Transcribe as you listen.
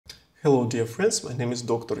Hello dear friends, my name is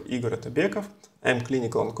Dr. Igor Atabekov. I am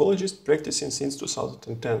clinical oncologist practicing since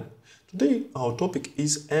 2010. Today our topic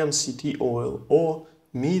is MCT oil or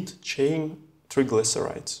mid-chain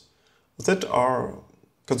triglycerides that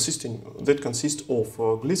consist of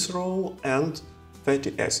glycerol and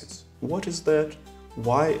fatty acids. What is that?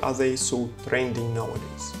 Why are they so trending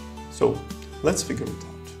nowadays? So let's figure it out.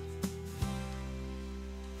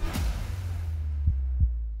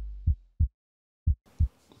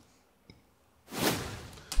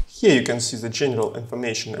 Here you can see the general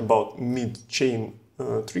information about mid-chain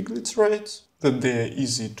triglycerides, that they are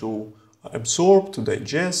easy to absorb, to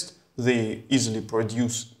digest, they easily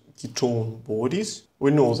produce ketone bodies.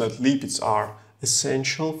 We know that lipids are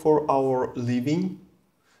essential for our living.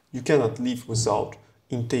 You cannot live without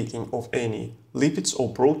intaking of any lipids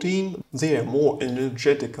or protein. They are more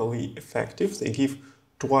energetically effective. They give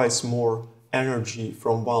twice more energy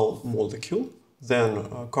from one molecule than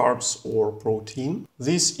carbs or protein.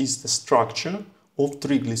 This is the structure of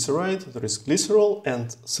triglyceride. There is glycerol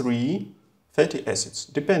and 3 fatty acids.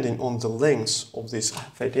 Depending on the length of these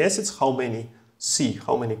fatty acids, how many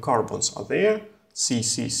carbons are there. C, you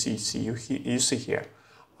see here.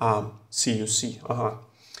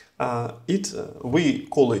 We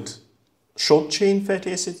call it short chain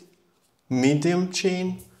fatty acid, medium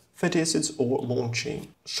chain fatty acids or long chain.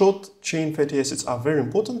 Short chain fatty acids are very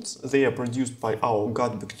important. They are produced by our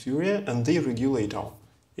gut bacteria and they regulate our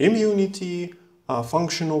immunity,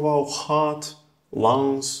 function of our heart,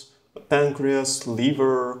 lungs, pancreas,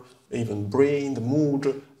 liver, even brain, the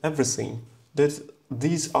mood, everything.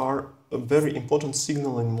 These are very important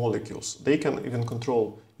signaling molecules. They can even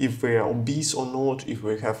control if we are obese or not, if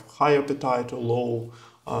we have high appetite or low,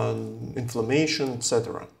 inflammation,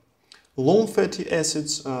 etc. Long fatty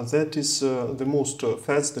acids, that is the most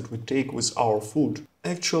fats that we take with our food.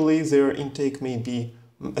 Actually, their intake may be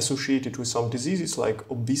associated with some diseases like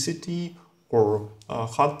obesity or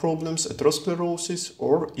heart problems, atherosclerosis,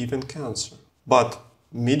 or even cancer. But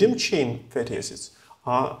medium chain fatty acids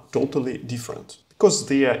are totally different. Because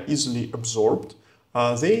they are easily absorbed,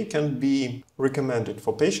 they can be recommended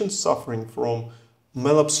for patients suffering from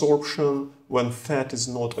malabsorption, when fat is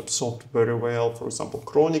not absorbed very well, for example,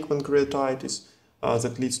 chronic pancreatitis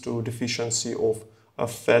that leads to deficiency of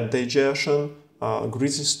fat digestion,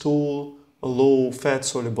 greasy stool, low fat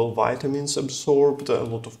soluble vitamins absorbed, a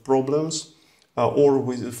lot of problems, or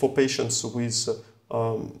for patients with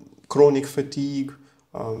chronic fatigue,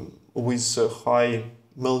 with high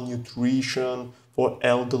malnutrition, for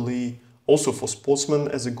elderly, also for sportsmen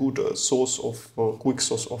as a good quick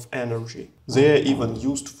source of energy. They are even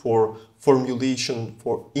used for formulation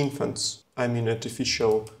for infants, I mean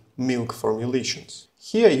artificial milk formulations.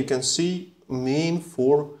 Here you can see main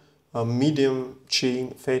 4 medium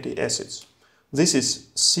chain fatty acids. This is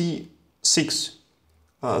C6,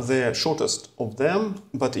 the shortest of them,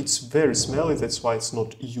 but it's very smelly, that's why it's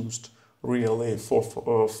not used really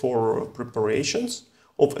for preparations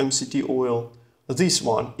of MCT oil. This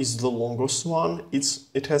one is the longest one.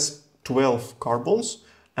 It has 12 carbons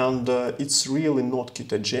and it's really not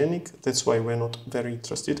ketogenic. That's why we're not very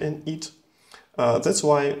interested in it. That's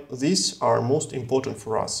why these are most important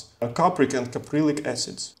for us. Capric and caprylic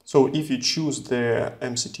acids. So if you choose the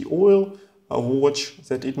MCT oil, watch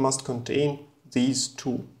that it must contain these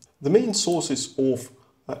 2. The main sources of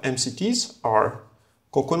MCTs are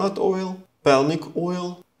coconut oil, palmic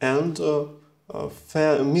oil, and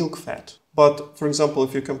milk fat. But for example,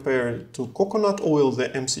 if you compare it to coconut oil, the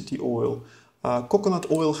MCT oil, coconut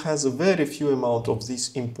oil has a very few amount of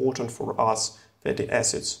these important for us fatty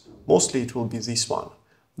acids. Mostly it will be this one.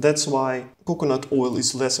 That's why coconut oil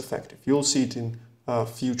is less effective. You'll see it in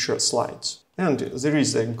future slides. And there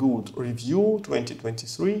is a good review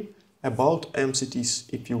 2023 about MCTs.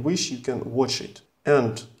 If you wish, you can watch it.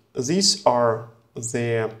 And these are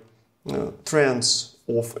the trends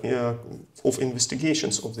of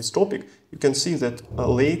investigations of this topic. You can see that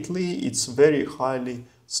lately it's very highly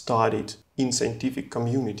studied in scientific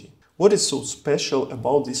community. What is so special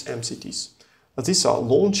about these MCTs? These are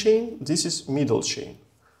long chain, this is middle chain.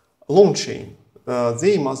 Long chain,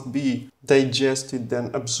 they must be digested, then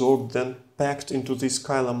absorbed, then packed into these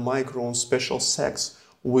chylomicron special sacs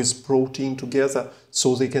with protein together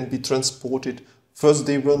so they can be transported. First,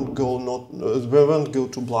 they won't go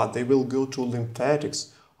to blood, they will go to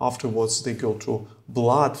lymphatics. Afterwards, they go to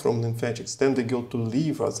blood from lymphatics, then they go to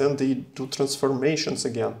liver, then they do transformations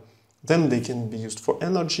again. Then they can be used for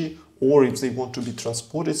energy, or if they want to be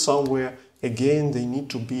transported somewhere, again, they need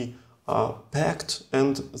to be packed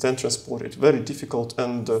and then transported. Very difficult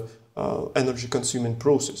and energy-consuming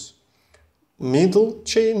process. Middle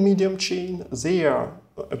chain, medium chain, they are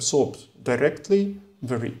absorbed directly,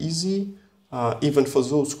 very easy, even for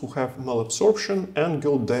those who have malabsorption, and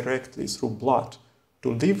go directly through blood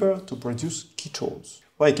to liver to produce ketones.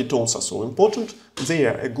 Why ketones are so important? They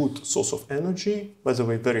are a good source of energy, by the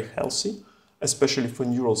way, very healthy, especially for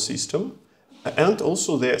neural system, and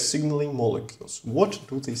also they are signaling molecules. What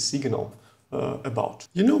do they signal about?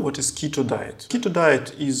 You know what is keto diet? Keto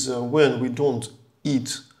diet is when we don't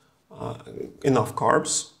eat enough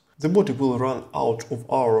carbs. The body will run out of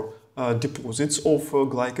our deposits of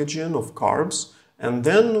glycogen, of carbs, and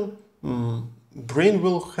then brain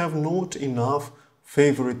will have not enough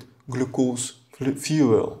favorite glucose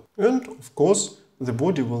fuel. And of course, the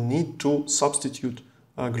body will need to substitute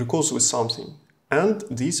glucose with something. And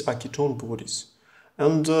these are ketone bodies.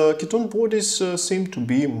 And ketone bodies seem to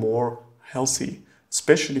be more healthy,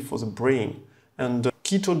 especially for the brain. And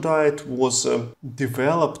keto diet was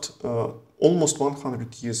developed almost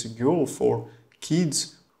 100 years ago for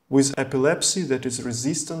kids with epilepsy that is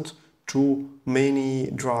resistant to many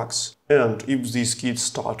drugs. And if these kids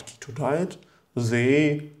start keto diet,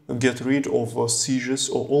 they get rid of seizures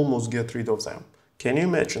or almost get rid of them. Can you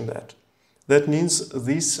imagine that? That means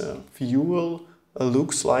this fuel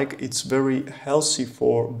looks like it's very healthy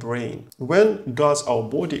for brain. When does our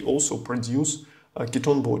body also produce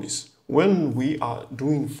ketone bodies? When we are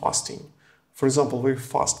doing fasting. For example, we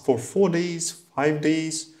fast for 4 days, 5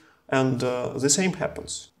 days, and the same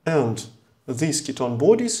happens. And these ketone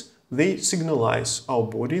bodies, they signalize our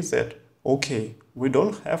body that, okay, we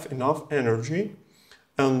don't have enough energy,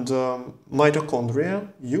 and mitochondria,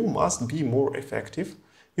 you must be more effective.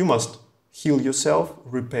 You must heal yourself,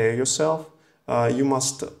 repair yourself, you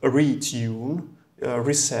must retune,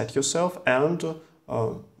 reset yourself, and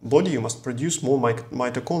body, you must produce more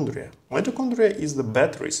mitochondria. Mitochondria is the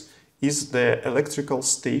batteries, is the electrical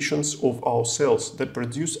stations of our cells that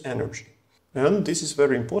produce energy. And this is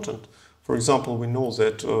very important. For example, we know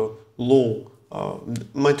that low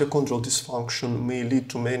mitochondrial dysfunction may lead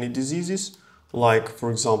to many diseases, like, for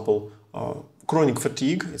example, chronic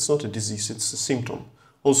fatigue. It's not a disease, it's a symptom.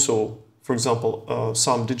 Also, for example,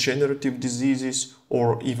 some degenerative diseases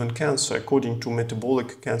or even cancer, according to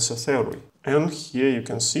metabolic cancer theory. And here you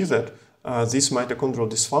can see that this mitochondrial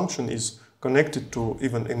dysfunction is connected to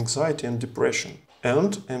even anxiety and depression.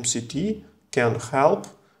 And MCT can help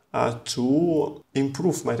to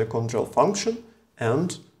improve mitochondrial function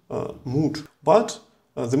and mood. But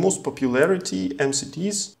the most popularity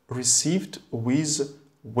MCTs received with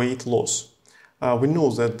weight loss. We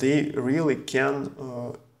know that they really can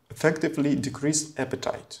effectively decrease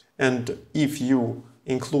appetite. And if you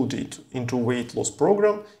include it into weight loss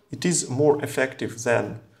program, it is more effective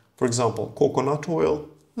than, for example, coconut oil.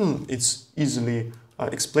 It's easily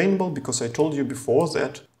explainable because I told you before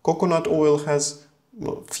that coconut oil has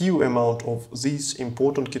few amount of these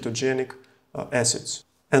important ketogenic acids.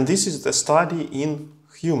 And this is the study in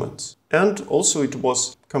humans. And also it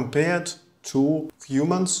was compared to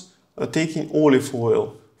humans taking olive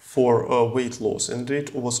oil for weight loss, and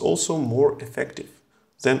it was also more effective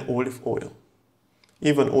than olive oil.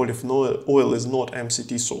 Even olive oil is not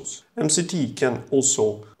MCT source. MCT can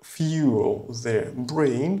also fuel the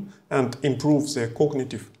brain and improve the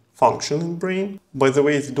cognitive function in brain. By the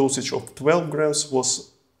way, the dosage of 12 grams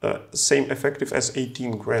was same effective as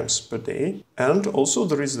 18 grams per day. And also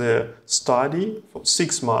there is the study for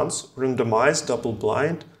 6 months, randomized,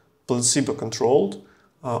 double-blind, placebo-controlled,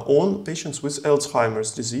 on patients with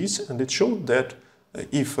Alzheimer's disease, and it showed that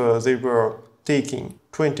if they were taking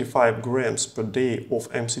 25 grams per day of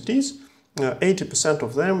MCTs, 80%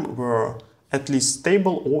 of them were at least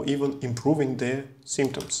stable or even improving their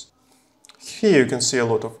symptoms. Here you can see a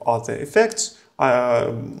lot of other effects,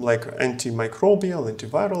 like antimicrobial,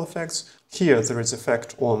 antiviral effects. Here there is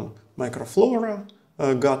effect on microflora,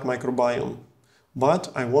 gut microbiome.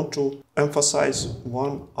 But I want to emphasize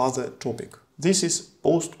one other topic. This is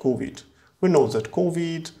post-COVID. We know that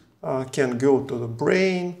COVID can go to the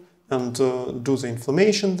brain and do the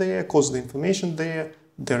inflammation there, cause the inflammation there,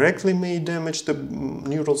 directly may damage the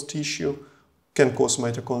neural tissue, can cause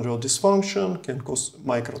mitochondrial dysfunction, can cause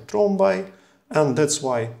microthrombi, and that's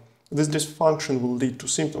why this dysfunction will lead to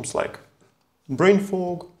symptoms like brain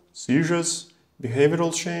fog, seizures,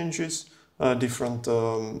 behavioral changes, different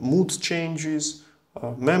mood changes,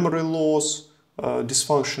 memory loss,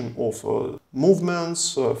 dysfunction of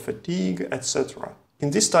movements, fatigue, etc. In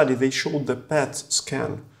this study, they showed the PET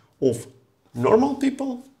scan of normal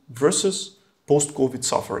people versus post-COVID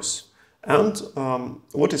sufferers. And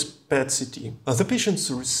what is PET-CT? The patients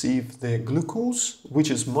receive the glucose, which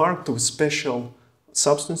is marked with special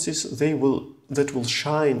substances that will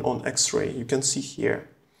shine on X-ray. You can see here.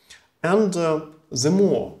 And the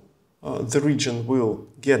more the region will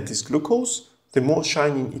get this glucose, the more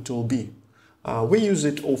shining it will be. We use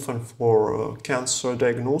it often for cancer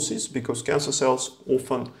diagnosis because cancer cells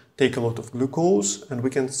often take a lot of glucose, and we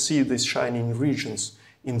can see these shining regions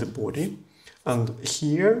in the body. And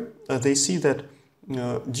here they see that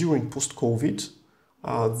during post-COVID,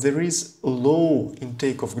 there is low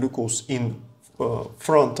intake of glucose in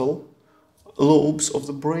frontal lobes of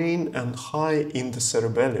the brain and high in the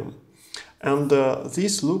cerebellum. And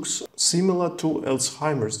this looks similar to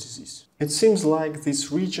Alzheimer's disease. It seems like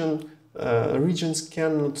these regions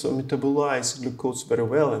cannot metabolize glucose very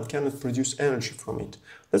well and cannot produce energy from it.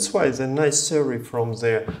 That's why the nice theory from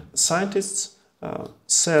the scientists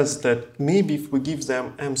says that maybe if we give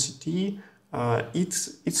them MCT,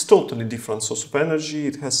 it's totally different source of energy.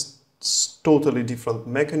 It has totally different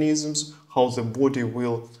mechanisms, how the body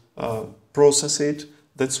will process it.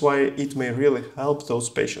 That's why it may really help those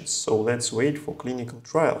patients. So let's wait for clinical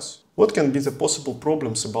trials. What can be the possible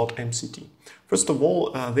problems about MCT? First of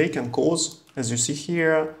all, they can cause, as you see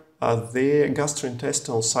here, the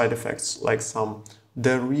gastrointestinal side effects, like some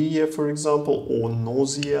diarrhea, for example, or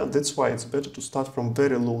nausea. That's why it's better to start from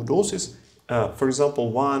very low doses. For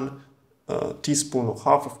example, 1 teaspoon or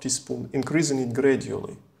half of teaspoon, increasing it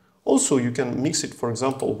gradually. Also, you can mix it, for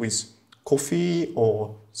example, with coffee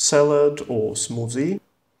or salad or smoothie.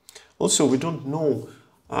 Also, we don't know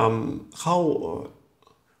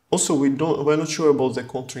we're not sure about the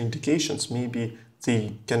contraindications. Maybe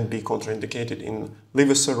they can be contraindicated in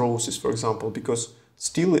liver cirrhosis, for example, because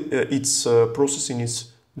still its processing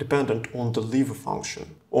is dependent on the liver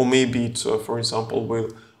function. Or maybe it, for example, will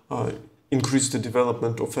increase the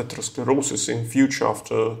development of atherosclerosis in future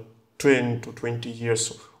after 10 to 20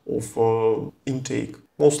 years of intake.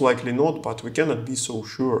 Most likely not, but we cannot be so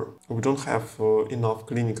sure. We don't have enough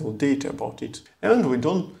clinical data about it. And we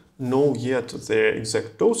don't know yet the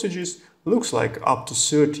exact dosages. Looks like up to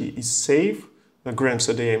 30 is safe, grams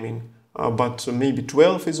a day, I mean. But maybe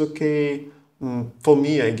 12 is okay. For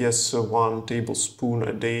me, I guess 1 tablespoon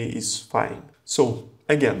a day is fine. So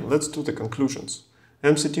again, let's do the conclusions.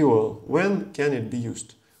 MCT oil, when can it be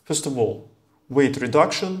used? First of all, weight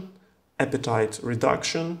reduction, appetite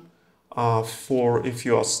reduction. For if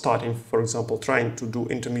you are starting, for example, trying to do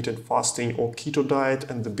intermittent fasting or keto diet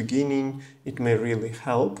at the beginning, it may really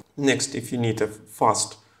help. Next, if you need a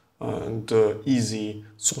fast and easy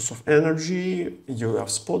source of energy, you are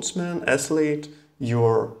sportsman, athlete,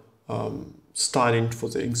 you're studying for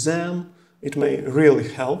the exam, it may really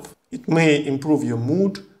help. It may improve your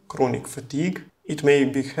mood, chronic fatigue. It may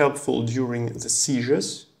be helpful during the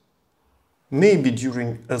seizures. Maybe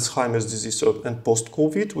during Alzheimer's disease and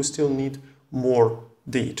post-COVID, we still need more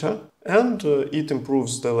data. And it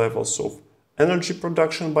improves the levels of energy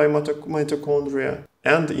production by mitochondria,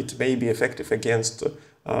 and it may be effective against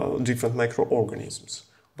different microorganisms.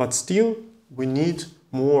 But still, we need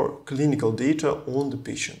more clinical data on the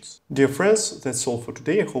patients. Dear friends, that's all for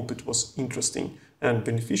today. I hope it was interesting and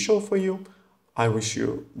beneficial for you. I wish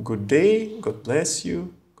you a good day, God bless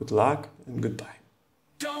you, good luck, and goodbye.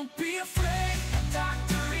 Don't be afraid.